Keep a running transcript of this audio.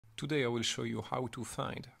Today I will show you how to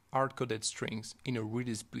find hard-coded strings in a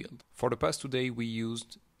Redis build. For the past 2 days we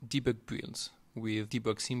used debug builds with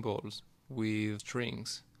debug symbols, with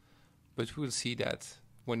strings, but we will see that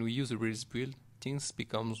when we use a Redis build, things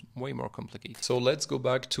become way more complicated. So let's go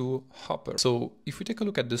back to Hopper. So if we take a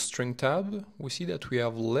look at the string tab, we see that we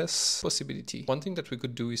have less possibility. One thing that we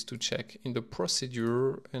could do is to check in the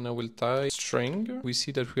procedure, and I will type string. We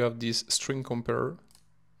see that we have this string compare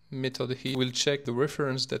method here. We'll check the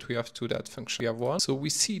reference that we have to that function. We have one. So we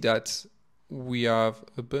see that we have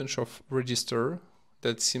a bunch of register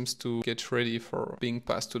that seems to get ready for being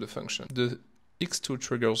passed to the function. The X2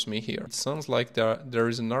 triggers me here. It sounds like there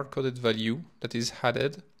is an hard-coded value that is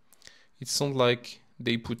added. It sounds like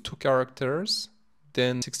they put 2 characters,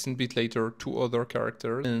 then 16-bit later 2 other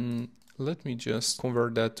characters, and let me just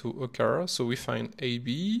convert that to a char. So we find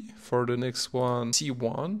AB, for the next one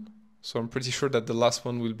C1, so I'm pretty sure that the last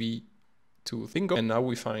one will be to bingo, and now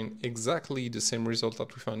we find exactly the same result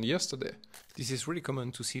that we found yesterday. This is really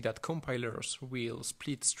common to see that compilers will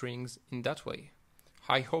split strings in that way.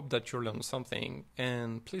 I hope that you learned something,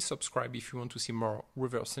 and please subscribe if you want to see more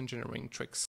reverse engineering tricks.